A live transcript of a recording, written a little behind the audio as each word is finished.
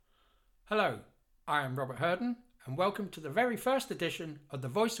Hello, I am Robert Herden and welcome to the very first edition of the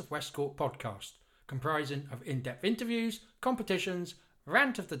Voice of Westcourt podcast, comprising of in-depth interviews, competitions,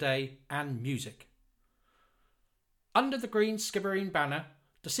 rant of the day and music. Under the Green Skibbereen banner,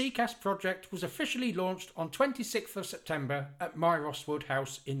 the CCAS project was officially launched on 26th of September at My Rosswood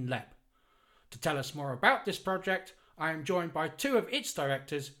House in Lep. To tell us more about this project, I am joined by two of its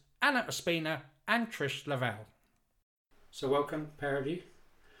directors, Anna Ospina and Trish Lavelle. So welcome, pair of you.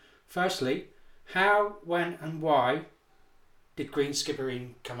 Firstly, how, when and why did Green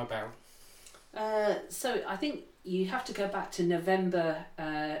Skibbereen come about? So I think you have to go back to November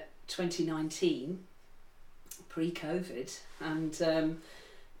 2019, pre-COVID, and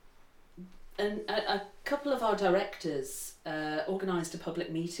a couple of our directors organised a public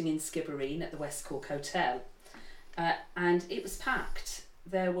meeting in Skibbereen at the Westcourt Hotel, and it was packed.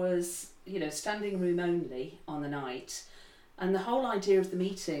 There was, standing room only on the night. And the whole idea of the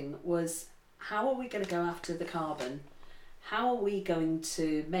meeting was, how are we going to go after the carbon? How are we going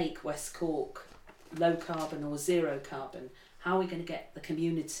to make West Cork low carbon or zero carbon? How are we going to get the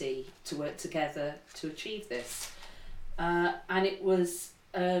community to work together to achieve this? And it was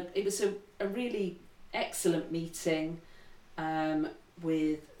a really excellent meeting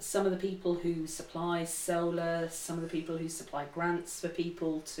with some of the people who supply solar, some of the people who supply grants for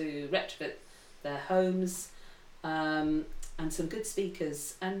people to retrofit their homes. And some good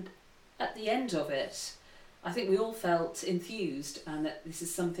speakers, and at the end of it I think we all felt enthused and that this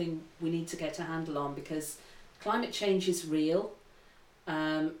is something we need to get a handle on, because climate change is real.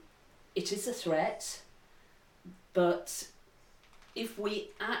 It is a threat, but if we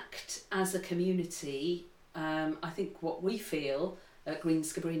act as a community, I think what we feel at Green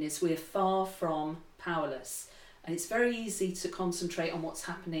Skibbereen is we're far from powerless, and it's very easy to concentrate on what's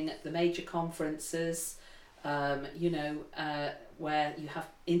happening at the major conferences, where you have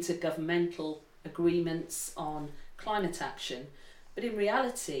intergovernmental agreements on climate action. But in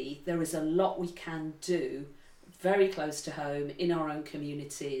reality, there is a lot we can do very close to home in our own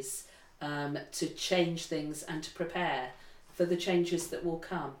communities to change things and to prepare for the changes that will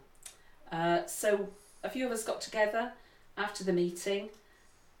come. So a few of us got together after the meeting,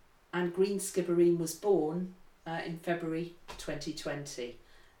 and Green Skibbereen was born in February 2020.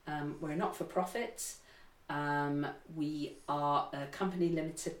 We're not for profit. We are a company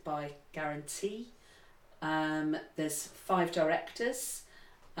limited by guarantee. There's 5 directors,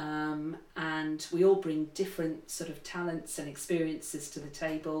 and we all bring different sort of talents and experiences to the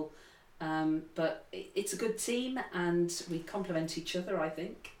table. But it's a good team, and we complement each other, I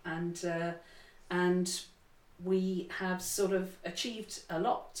think. And we have sort of achieved a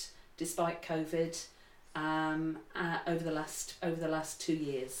lot despite COVID over the last 2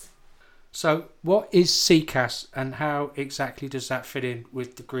 years. So what is CCAS and how exactly does that fit in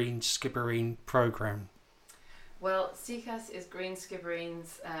with the Green Skibbereen programme? Well, CCAS is Green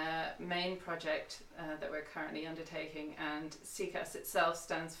Skibbereen's main project that we're currently undertaking, and CCAS itself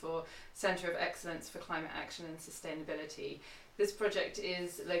stands for Centre of Excellence for Climate Action and Sustainability. This project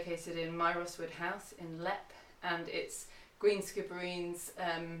is located in My Rosswood House in Lep, and it's Green Skibbereen's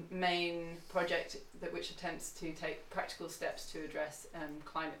main project which attempts to take practical steps to address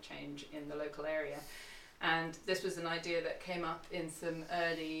climate change in the local area. And this was an idea that came up in some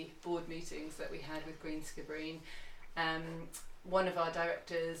early board meetings that we had with Green Skibbereen. One of our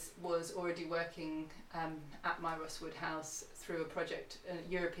directors was already working at My Rosswood House through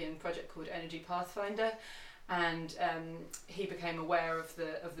a European project called Energy Pathfinder. And he became aware of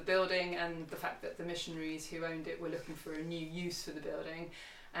the building and the fact that the missionaries who owned it were looking for a new use for the building.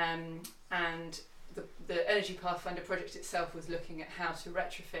 And the Energy Pathfinder project itself was looking at how to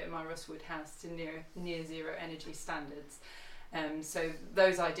retrofit My Rosswood House to near zero energy standards. So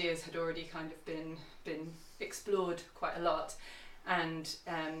those ideas had already kind of been explored quite a lot. And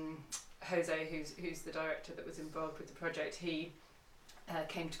Jose, who's the director that was involved with the project, he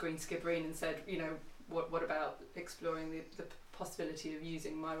came to Green Skibbereen and said, what about exploring the possibility of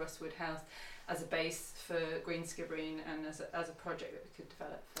using My Rosswood House as a base for Green Skibbereen and as a project that we could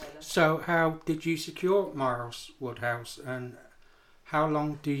develop further. So how did you secure My Rosswood House, and how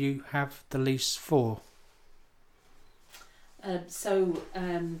long do you have the lease for? We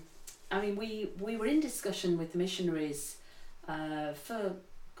were in discussion with the missionaries for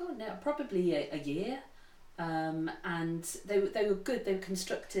probably a year, and they were good. They were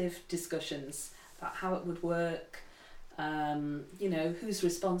constructive discussions about how it would work, who's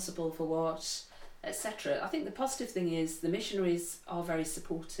responsible for what, etc. I think the positive thing is the missionaries are very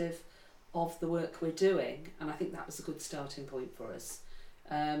supportive of the work we're doing, and I think that was a good starting point for us.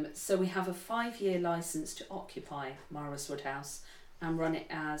 So we have a 5-year licence to occupy My Rosswood House, and run it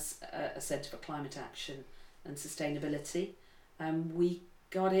as a Centre for Climate Action and Sustainability. We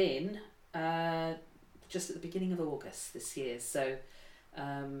got in just at the beginning of August this year, so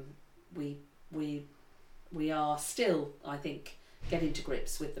we are still, I think, getting to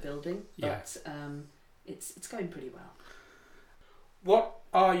grips with the building, but it's going pretty well. What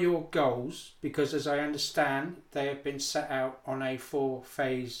are your goals? Because as I understand, they have been set out on a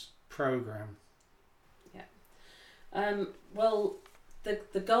 4-phase programme. Yeah. Well,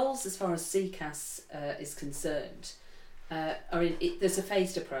 the goals as far as CCAS is concerned are there's a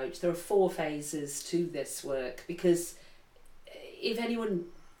phased approach. There are 4 phases to this work, because if anyone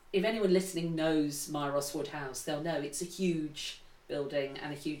listening knows Myros Wood House, they'll know it's a huge building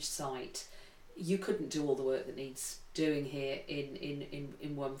and a huge site. You couldn't do all the work that needs doing here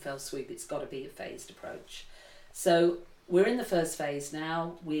in one fell swoop. It's got to be a phased approach. So we're in the first phase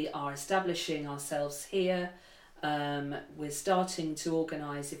now. We are establishing ourselves here. We're starting to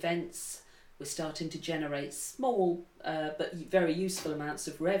organise events. We're starting to generate small but very useful amounts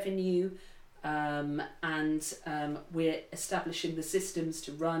of revenue. And we're establishing the systems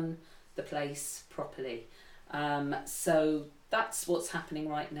to run the place properly. So that's what's happening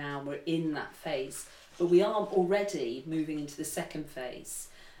right now. We're in that phase, but we are already moving into the second phase.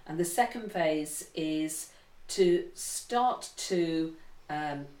 And the second phase is to start to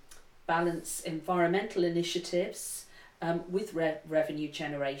balance environmental initiatives with revenue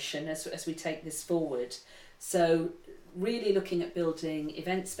generation as we take this forward. So really looking at building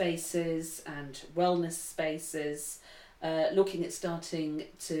event spaces and wellness spaces, looking at starting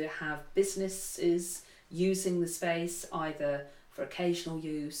to have businesses using the space either for occasional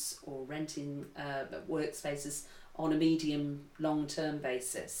use or renting workspaces on a medium long-term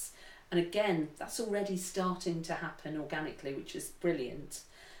basis. And again, that's already starting to happen organically, which is brilliant.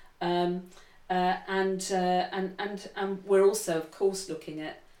 And we're also, of course, looking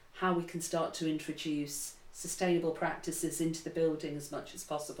at how we can start to introduce sustainable practices into the building as much as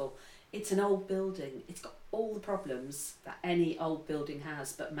possible. It's an old building. It's got all the problems that any old building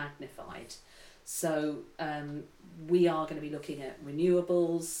has, but magnified. So we are going to be looking at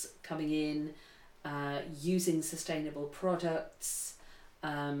renewables coming in, using sustainable products,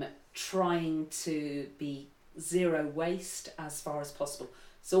 trying to be zero waste as far as possible.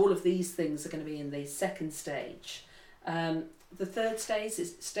 So all of these things are going to be in the second stage. The third stage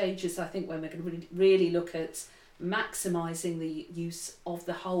is I think when we're going to really look at maximising the use of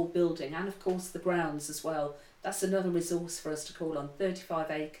the whole building and of course the grounds as well. That's another resource for us to call on.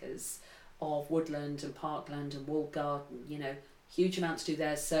 35 acres of woodland and parkland and walled garden, huge amounts to do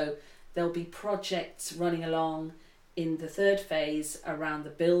there. So there'll be projects running along in the third phase around the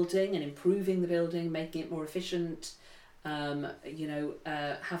building and improving the building, making it more efficient,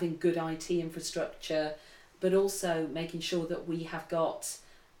 having good IT infrastructure, but also making sure that we have got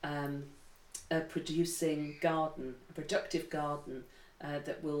a productive garden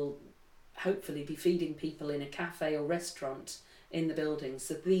that will hopefully be feeding people in a cafe or restaurant in the building.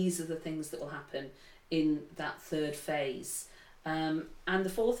 So these are the things that will happen in that third phase. And the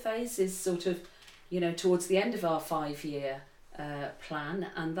fourth phase is sort of, towards the end of our 5-year plan,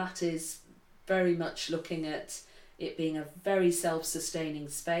 and that is very much looking at it being a very self-sustaining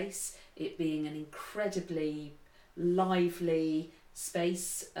space, it being an incredibly lively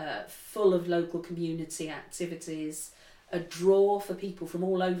space, full of local community activities, a draw for people from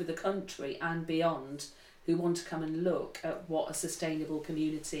all over the country and beyond who want to come and look at what a sustainable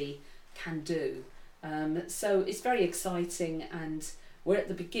community can do. So it's very exciting, and we're at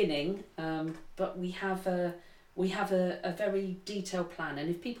the beginning, but we have a very detailed plan. And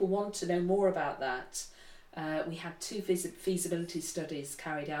if people want to know more about that, we had 2 feasibility studies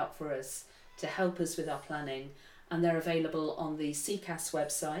carried out for us to help us with our planning, and they're available on the CCAS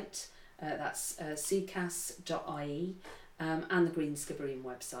website. That's ccas.ie, and the Green Skibbereen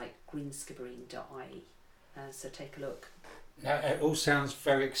website, greenskibbereen.ie. So take a look. Now, it all sounds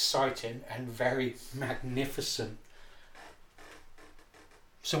very exciting and very magnificent.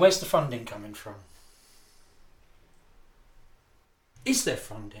 So where's the funding coming from? Is there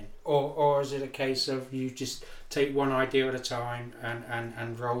funding? Or is it a case of you just take one idea at a time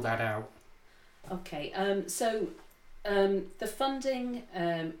and roll that out? Okay, so the funding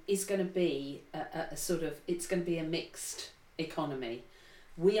is going to be it's going to be a mixed economy.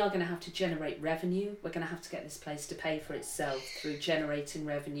 We are going to have to generate revenue. We're going to have to get this place to pay for itself through generating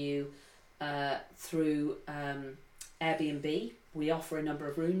revenue through Airbnb. We offer a number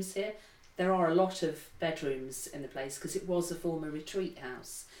of rooms here. There are a lot of bedrooms in the place because it was a former retreat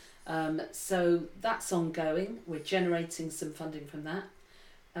house. So that's ongoing. We're generating some funding from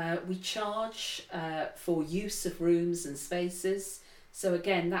that. We charge for use of rooms and spaces. So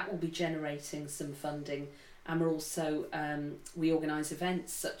again, that will be generating some funding. And we're also, we organise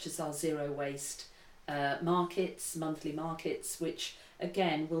events such as our zero waste markets, monthly markets, which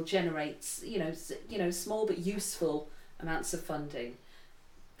again will generate, small but useful amounts of funding.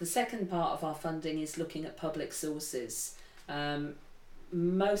 The second part of our funding is looking at public sources.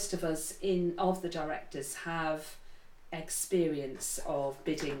 Most of us of the directors have experience of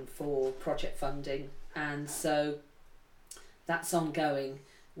bidding for project funding, and so that's ongoing.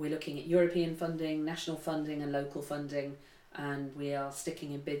 We're looking at European funding, national funding and local funding, and we are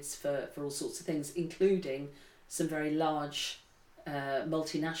sticking in bids for all sorts of things, including some very large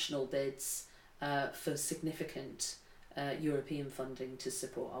multinational bids for significant European funding to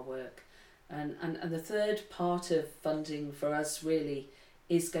support our work. And the third part of funding for us really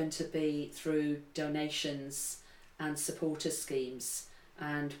is going to be through donations and supporter schemes.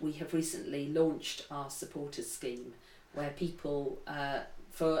 And we have recently launched our supporter scheme where people,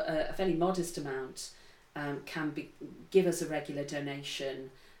 for a fairly modest amount, can give us a regular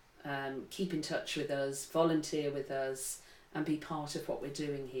donation, keep in touch with us, volunteer with us, and be part of what we're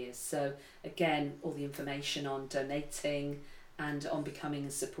doing here. So again, all the information on donating and on becoming a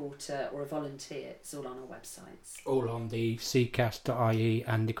supporter or a volunteer, it's all on our websites. All on the ccas.ie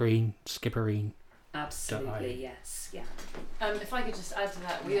and the Green Skibbereen. Absolutely, yes, yeah. If I could just add to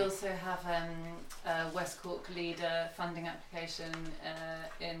that, we also have a West Cork Leader funding application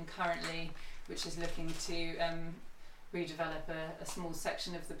in currently, which is looking to redevelop a small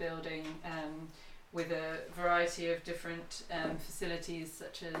section of the building with a variety of different facilities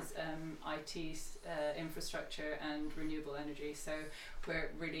such as IT infrastructure and renewable energy. So we're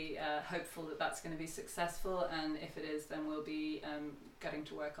really hopeful that that's going to be successful, and if it is, then we'll be getting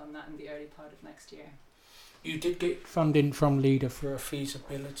to work on that in the early part of next year. You did get funding from Leader for a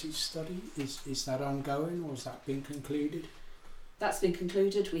feasibility study. Is that ongoing, or has that been concluded? That's been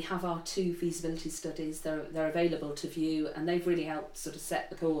concluded. We have our 2 feasibility studies. They're available to view, and they've really helped sort of set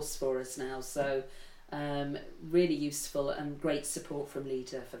the course for us now. So really useful and great support from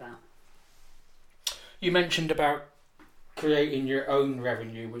Leader for that. You mentioned about creating your own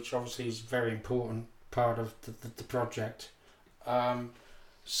revenue, which obviously is a very important part of the project.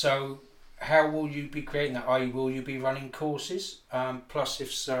 So how will you be creating that? I.e., will you be running courses? Plus,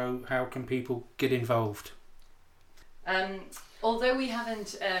 if so, how can people get involved? Although we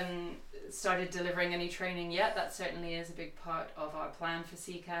haven't started delivering any training yet, that certainly is a big part of our plan for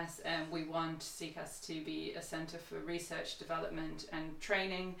CCAS. We want CCAS to be a centre for research, development and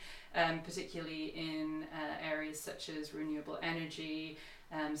training, particularly in areas such as renewable energy,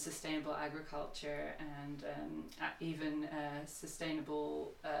 sustainable agriculture, and even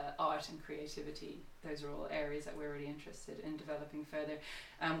sustainable art and creativity. Those are all areas that we're really interested in developing further.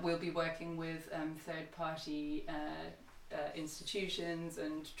 We'll be working with third-party institutions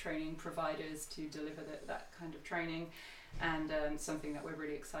and training providers to deliver that kind of training, and something that we're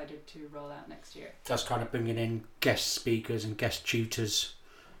really excited to roll out next year. That's kind of bringing in guest speakers and guest tutors,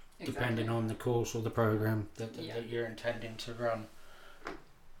 depending on the course or the programme that you're intending to run.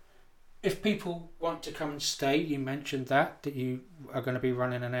 If people want to come and stay, you mentioned that you are going to be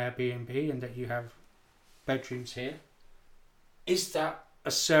running an Airbnb and that you have bedrooms here. Is that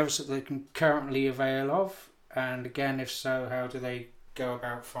a service that they can currently avail of? And again, if so, how do they go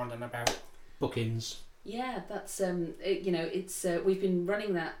about finding about bookings? Yeah, that's it's we've been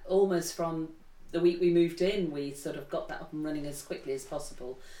running that almost from the week we moved in. We sort of got that up and running as quickly as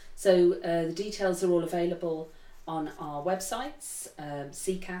possible. So the details are all available on our websites,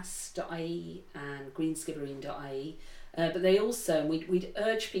 ccas.ie and greenskibbereen.ie. But they also, we'd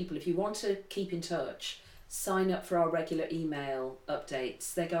urge people, if you want to keep in touch, sign up for our regular email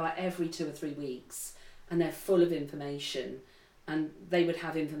updates. They go out every 2 or 3 weeks, and they're full of information, and they would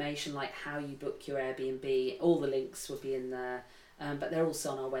have information like how you book your Airbnb. All the links will be in there, but they're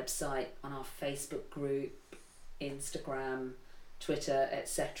also on our website, on our Facebook group, Instagram, Twitter,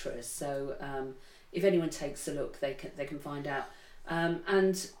 etc. So if anyone takes a look, they can find out.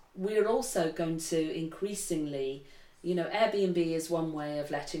 And we're also going to increasingly, Airbnb is one way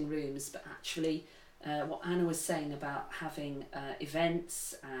of letting rooms, but actually what Anna was saying about having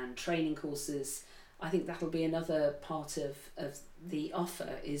events and training courses, I think that'll be another part of the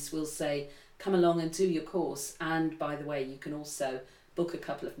offer. Is we'll say, come along and do your course, and by the way, you can also book a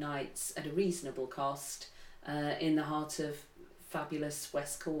couple of nights at a reasonable cost in the heart of fabulous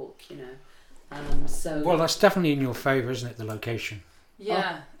West Cork, So well, that's definitely in your favour, isn't it, the location?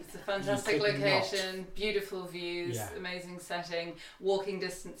 Yeah, it's a fantastic You could location, beautiful views, Yeah. amazing setting, walking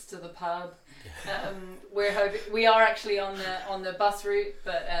distance to the pub. We're hoping we are actually on the bus route,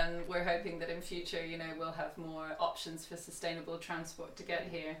 but we're hoping that in future, we'll have more options for sustainable transport to get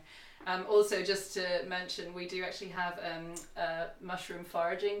here. Also, just to mention, we do actually have a mushroom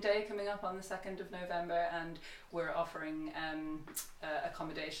foraging day coming up on the 2nd of November, and we're offering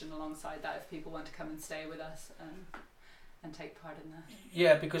accommodation alongside that if people want to come and stay with us and take part in that.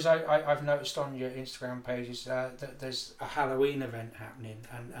 Yeah, because I've noticed on your Instagram pages that there's a Halloween event happening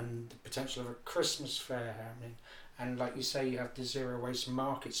and the potential of a Christmas fair happening. And like you say, you have the zero waste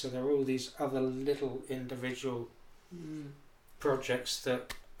market. So there are all these other little individual projects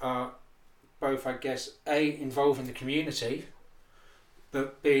that are both, I guess, A, involving the community,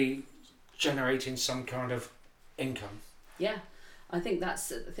 but B, generating some kind of income. Yeah, I think that's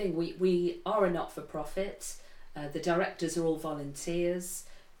the thing. We are a not-for-profit. The directors are all volunteers.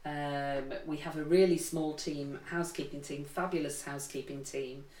 We have a really small housekeeping team, fabulous housekeeping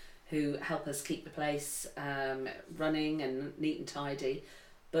team, who help us keep the place running and neat and tidy.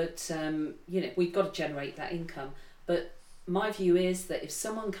 But we've got to generate that income. But my view is that if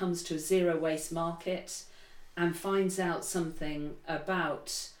someone comes to a zero waste market and finds out something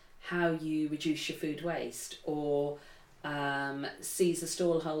about how you reduce your food waste, or sees a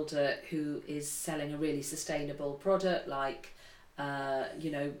stallholder who is selling a really sustainable product like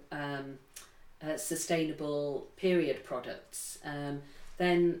sustainable period products,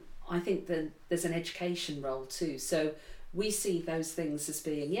 then I think that there's an education role too. So we see those things as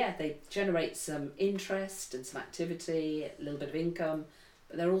being, they generate some interest and some activity, a little bit of income,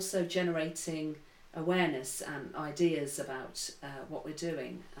 but they're also generating awareness and ideas about what we're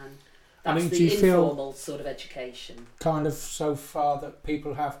doing, and that's do you the feel informal sort of education. Kind of so far that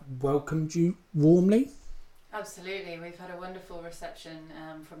people have welcomed you warmly? Absolutely, we've had a wonderful reception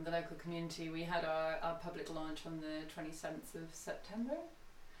from the local community. We had our public launch on the 27th of September.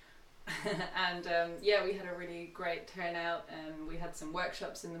 And we had a really great turnout. We had some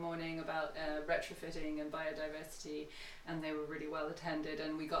workshops in the morning about retrofitting and biodiversity, and they were really well attended,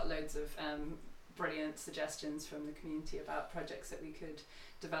 and we got loads of brilliant suggestions from the community about projects that we could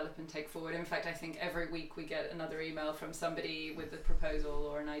develop and take forward. In fact, I think every week we get another email from somebody with a proposal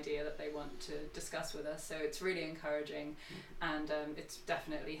or an idea that they want to discuss with us, so it's really encouraging, and it's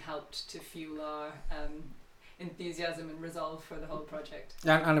definitely helped to fuel our enthusiasm and resolve for the whole project.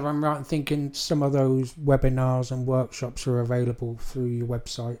 And if I'm right in thinking, some of those webinars and workshops are available through your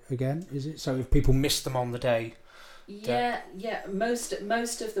website again, is it? So if people miss them on the day? Yeah. Most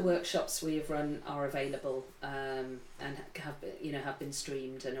of the workshops we have run are available and have been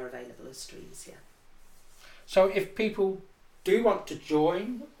streamed and are available as streams. Yeah. So if people do want to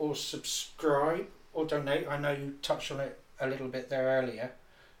join or subscribe or donate, I know you touched on it a little bit there earlier,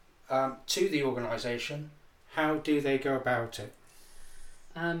 to the organisation, how do they go about it?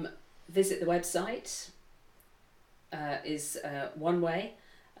 Visit the website is one way.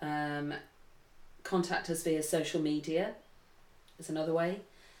 Contact us via social media is another way.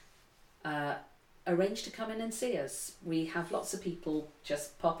 Arrange to come in and see us. We have lots of people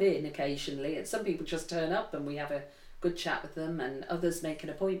just pop in occasionally, and some people just turn up and we have a good chat with them, and others make an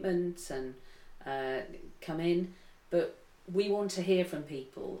appointment and come in. But we want to hear from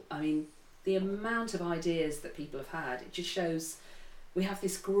people. I mean, the amount of ideas that people have had, it just shows we have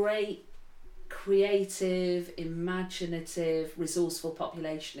this great creative, imaginative, resourceful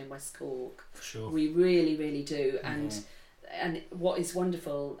population in West Cork. For sure. We really, really do. And what is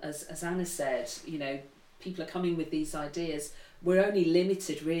wonderful, as Anna said, people are coming with these ideas. We're only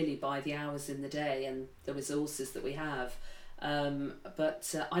limited really by the hours in the day and the resources that we have.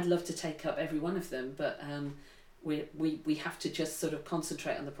 But I'd love to take up every one of them, but we have to just sort of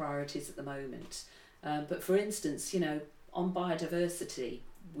concentrate on the priorities at the moment. But for instance, on biodiversity,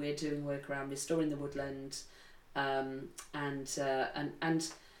 we're doing work around restoring the woodland, and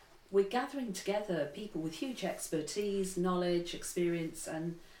we're gathering together people with huge expertise, knowledge, experience,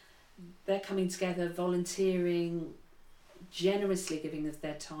 and they're coming together, volunteering, generously giving us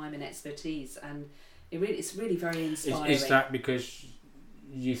their time and expertise, and it's really very inspiring. Is that because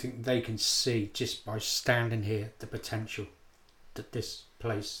you think they can see, just by standing here, the potential that this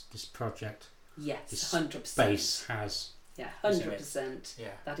place, this project, yes, this 100% space has? Yeah, 100%. Yeah.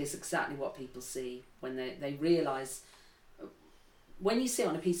 That is exactly what people see when they realise. When you see it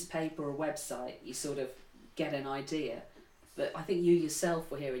on a piece of paper or a website, you sort of get an idea. But I think you yourself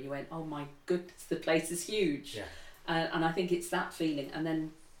were here and you went, oh my goodness, the place is huge. Yeah. And I think it's that feeling. And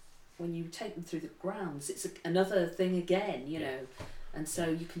then when you take them through the grounds, it's another thing again, you know. And so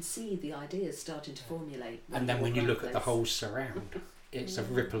you can see the ideas starting to formulate. And then when you look at the whole surround, it's a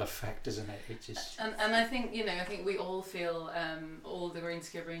ripple effect, isn't it? It just and I think we all feel, all the Green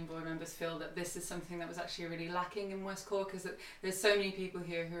Skibbereen board members feel that this is something that was actually really lacking in West Cork, because there's so many people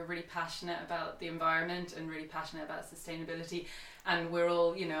here who are really passionate about the environment and really passionate about sustainability. And we're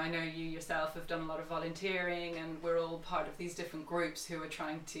all, I know you yourself have done a lot of volunteering, and we're all part of these different groups who are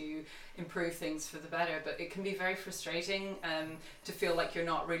trying to improve things for the better. But it can be very frustrating to feel like you're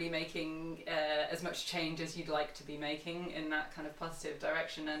not really making as much change as you'd like to be making in that kind of positive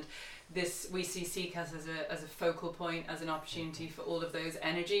direction. And we see CCAS as a focal point, as an opportunity for all of those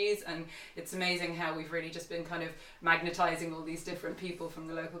energies. And it's amazing how we've really just been kind of magnetising all these different people from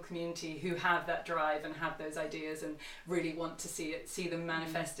the local community who have that drive and have those ideas and really want to see them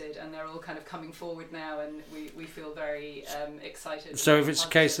manifested, and they're all kind of coming forward now, and we feel very excited. So if it's a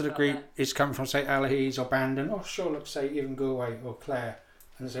case that a group is coming from, say, Allihies or Bandon, or sure, let's say even Galway or Clare,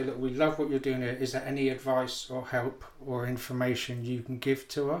 and they say, look, we love what you're doing here, is there any advice or help or information you can give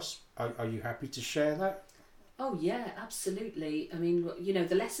to us? Are you happy to share that? Oh yeah, absolutely. I mean,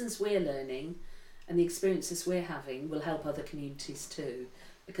 the lessons we're learning and the experiences we're having will help other communities too,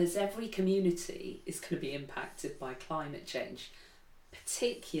 because every community is going to be impacted by climate change,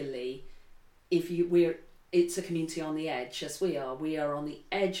 particularly if it's a community on the edge, as we are. We are on the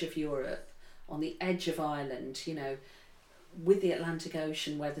edge of Europe, on the edge of Ireland, with the Atlantic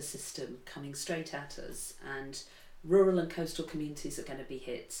Ocean weather system coming straight at us, and rural and coastal communities are going to be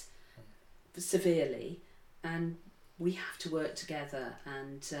hit severely, and we have to work together.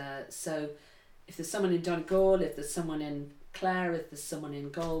 And so if there's someone in Donegal, if there's someone in Clare, if there's someone in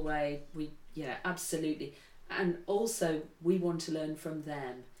Galway, absolutely. And also we want to learn from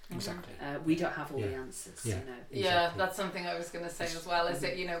them. Exactly. We don't have all the answers, Exactly. Yeah, that's something I was going to say as well, is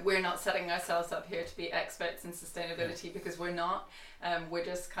that, we're not setting ourselves up here to be experts in sustainability, because we're not. We're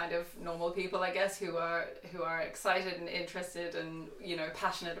just kind of normal people, I guess, who are excited and interested and,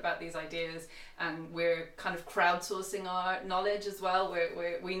 passionate about these ideas, and we're kind of crowdsourcing our knowledge as well.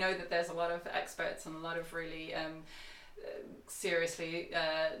 We know that there's a lot of experts and a lot of really seriously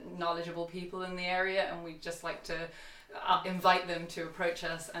knowledgeable people in the area, and we'd just like to invite them to approach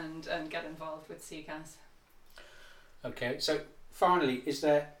us and get involved with CCAS. Okay, so finally, is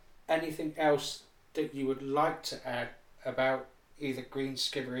there anything else that you would like to add about either Green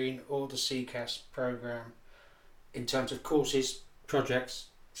Skibbereen or the CCAS programme in terms of courses, projects,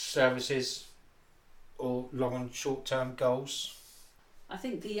 services, or long and short term goals? I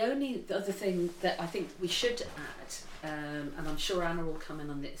think the other thing that I think we should add, and I'm sure Anna will come in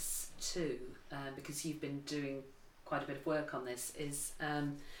on this too, because you've been doing quite a bit of work on this, is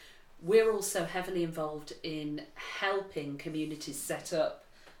we're also heavily involved in helping communities set up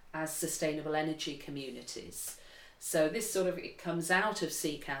as sustainable energy communities. So this it comes out of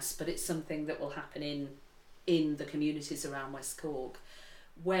CCAS, but it's something that will happen in the communities around West Cork,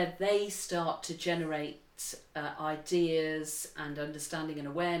 where they start to generate ideas and understanding and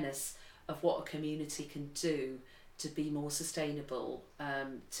awareness of what a community can do to be more sustainable,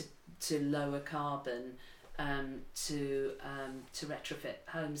 to lower carbon, to retrofit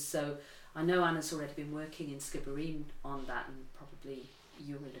homes. So I know Anna's already been working in Skibbereen on that, and probably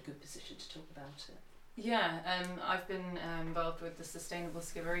you're in a good position to talk about it. Yeah, I've been involved with the Sustainable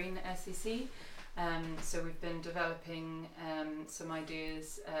Skibbereen SEC. So we've been developing some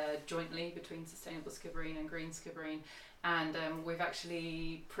ideas jointly between Sustainable Skibbereen and Green Skibbereen, and we've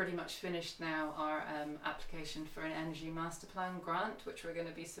actually pretty much finished now our application for an Energy Master Plan grant, which we're going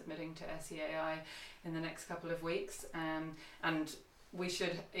to be submitting to SEAI in the next couple of weeks, and we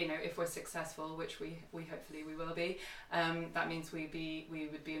should, if we're successful, which we hopefully we will be, that means we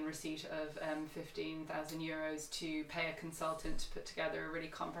would be in receipt of €15,000 to pay a consultant to put together a really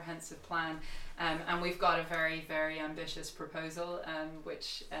comprehensive plan, and we've got a very, very ambitious proposal,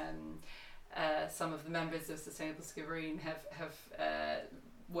 which some of the members of Sustainable Skibbereen have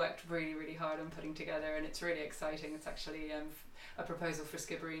worked really, really hard on putting together, and it's really exciting. It's actually a proposal for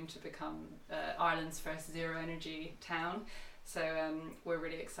Skibbereen to become Ireland's first zero energy town. So we're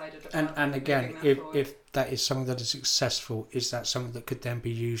really excited about and again, if that is something that is successful, is that something that could then be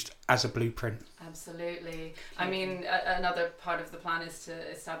used as a blueprint? Absolutely. I mean, another part of the plan is to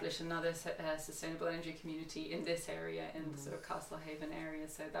establish another sustainable energy community in this area, in the sort of Castlehaven area.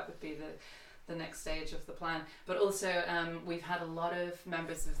 So that would be the next stage of the plan. But also we've had a lot of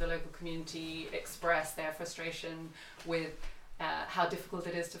members of the local community express their frustration with how difficult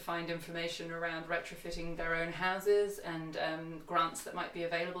it is to find information around retrofitting their own houses and grants that might be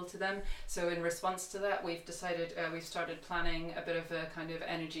available to them. So in response to that, we've started planning a bit of a kind of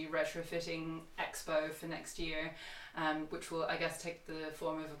energy retrofitting expo for next year, which will, I guess, take the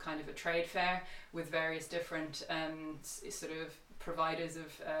form of a kind of a trade fair with various different sort of providers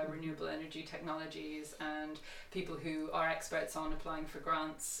of renewable energy technologies and people who are experts on applying for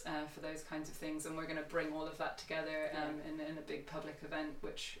grants for those kinds of things, and we're going to bring all of that together in a big public event,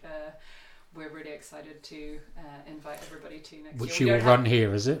 which we're really excited to invite everybody to next year. Which you will run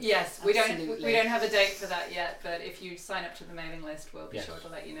here, is it? Yes, we Absolutely. don't have a date for that yet, but if you sign up to the mailing list, we'll be sure to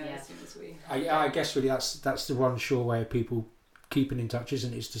let you know as soon as we. I guess really that's the one sure way of people keeping in touch,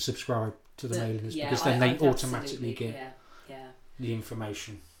 isn't it? Is to subscribe to the mailing list, because then they automatically get the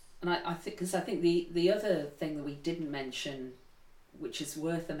information. And I think, because I think the other thing that we didn't mention, which is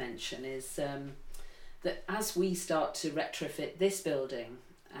worth a mention, is that as we start to retrofit this building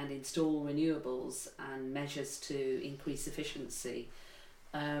and install renewables and measures to increase efficiency,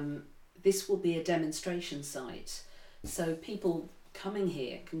 this will be a demonstration site. So people coming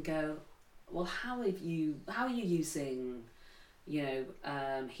here can go, well, how are you using,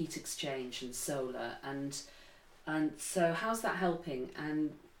 heat exchange and solar, and so how's that helping,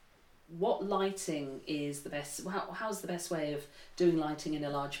 and what lighting is the best? How's the best way of doing lighting in a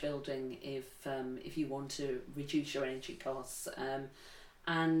large building if you want to reduce your energy costs?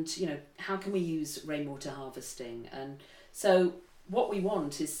 And how can we use rainwater harvesting? And so what we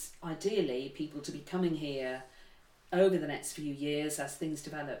want is ideally people to be coming here over the next few years as things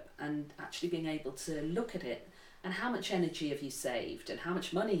develop, and actually being able to look at it and how much energy have you saved and how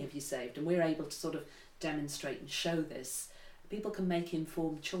much money have you saved, and we're able to sort of demonstrate and show this. People can make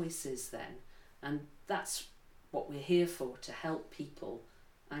informed choices then, and that's what we're here for, to help people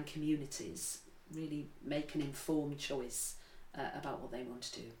and communities really make an informed choice about what they want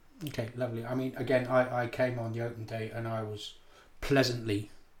to do. Okay, lovely. I mean, again, I came on the open day and I was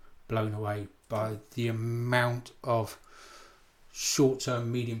pleasantly blown away by the amount of short-term,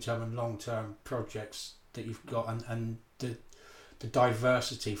 medium-term and long-term projects that you've got, and the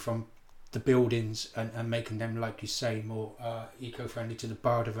diversity from the buildings and making them, like you say, more eco-friendly, to the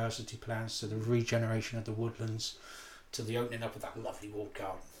biodiversity plans, to the regeneration of the woodlands, to the opening up of that lovely walled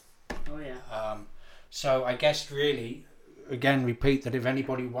garden. Oh yeah. So I guess really, again, repeat that if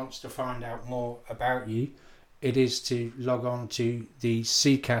anybody wants to find out more about you, it is to log on to the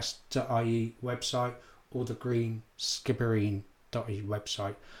ccas.ie website or the greenskibbereen.ie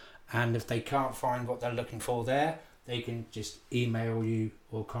website, and if they can't find what they're looking for there, they can just email you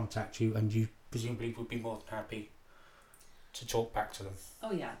or contact you, and you presumably would be more than happy to talk back to them.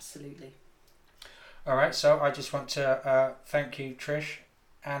 Oh yeah, absolutely. All right, so I just want to thank you, Trish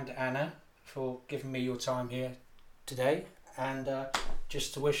and Anna, for giving me your time here today, and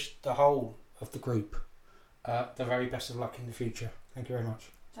just to wish the whole of the group the very best of luck in the future. Thank you very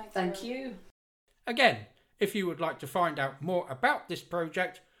much. Thank you. Again, if you would like to find out more about this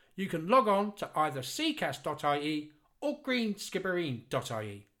project, you can log on to either ccas.ie or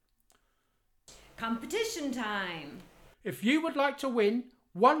greenskibbereen.ie. Competition time! If you would like to win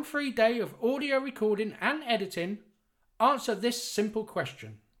 1 free day of audio recording and editing, answer this simple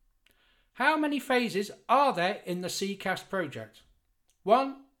question. How many phases are there in the CCAS project?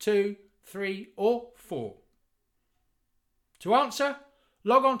 1, 2, 3 or 4? To answer,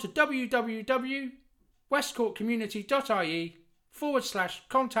 log on to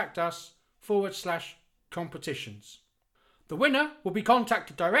www.westcorkcommunity.ie/contact us/competitions. The winner will be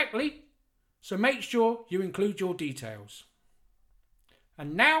contacted directly, so make sure you include your details.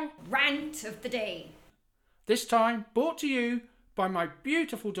 And now, Rant of the day. This time brought to you by my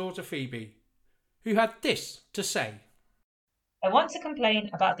beautiful daughter Phoebe, who had this to say. I want to complain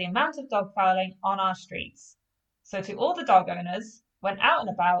about the amount of dog fouling on our streets. So to all the dog owners, when out and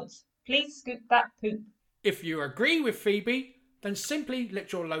about, please scoop that poop. If you agree with Phoebe, then simply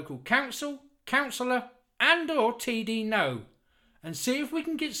let your local council, councillor and or TD know, and see if we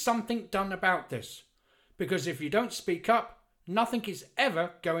can get something done about this. Because if you don't speak up, nothing is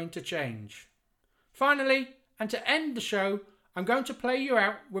ever going to change. Finally, and to end the show, I'm going to play you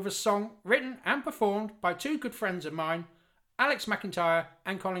out with a song written and performed by 2 good friends of mine, Alex McIntyre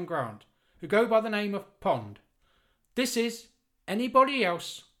and Colin Grant, who go by the name of Pond. This is Anybody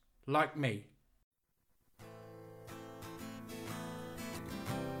Else Like Me.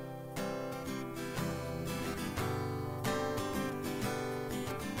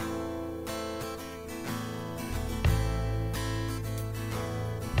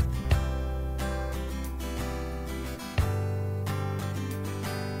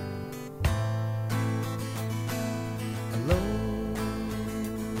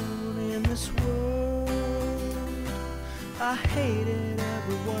 I hated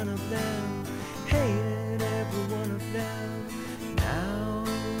every one of them, hated every one of them. Now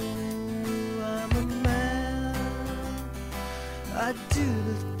I'm a man. I do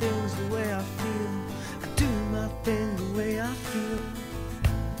the things the way I feel. I do my nothing the way I feel.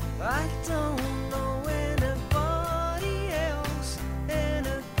 I don't know anybody else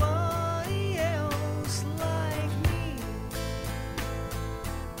like me.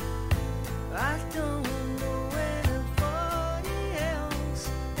 I don't know anybody else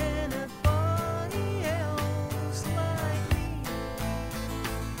like me.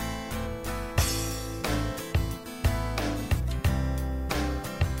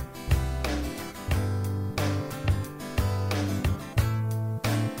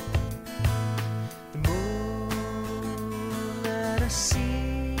 The more that I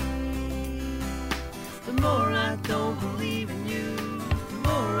see, the more I don't believe in you. The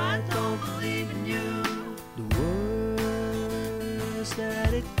more I don't believe in you. The worse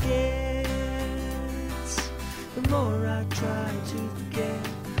that it gets, the more I try to forget.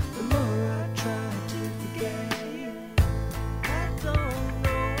 The more I try to forget. I don't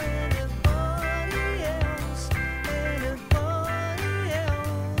know anybody else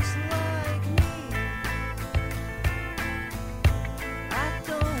like me. I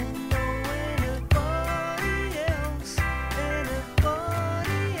don't know anybody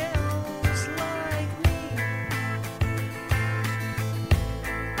else like me.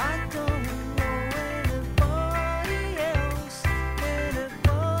 I don't know anybody else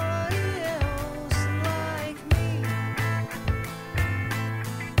like me.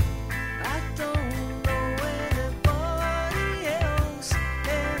 I don't know anybody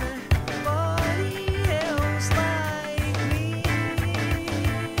else like me.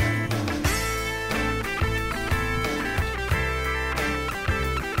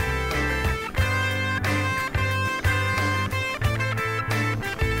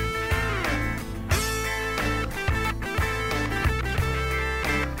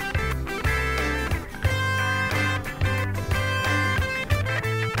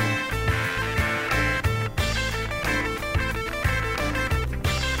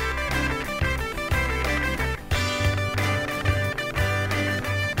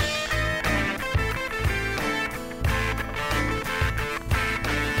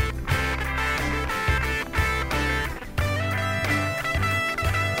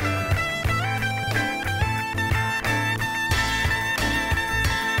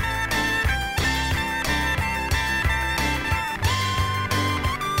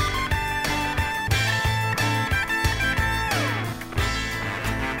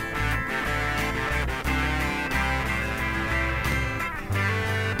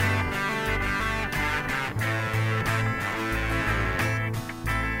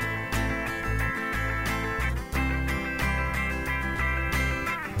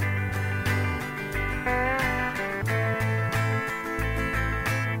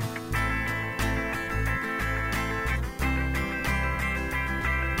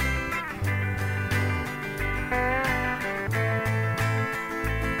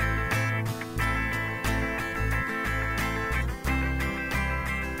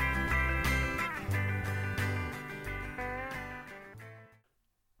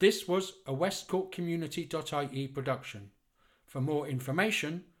 This was a westcorkcommunity.ie production. For more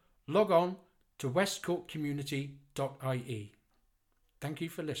information, log on to westcorkcommunity.ie. Thank you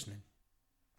for listening.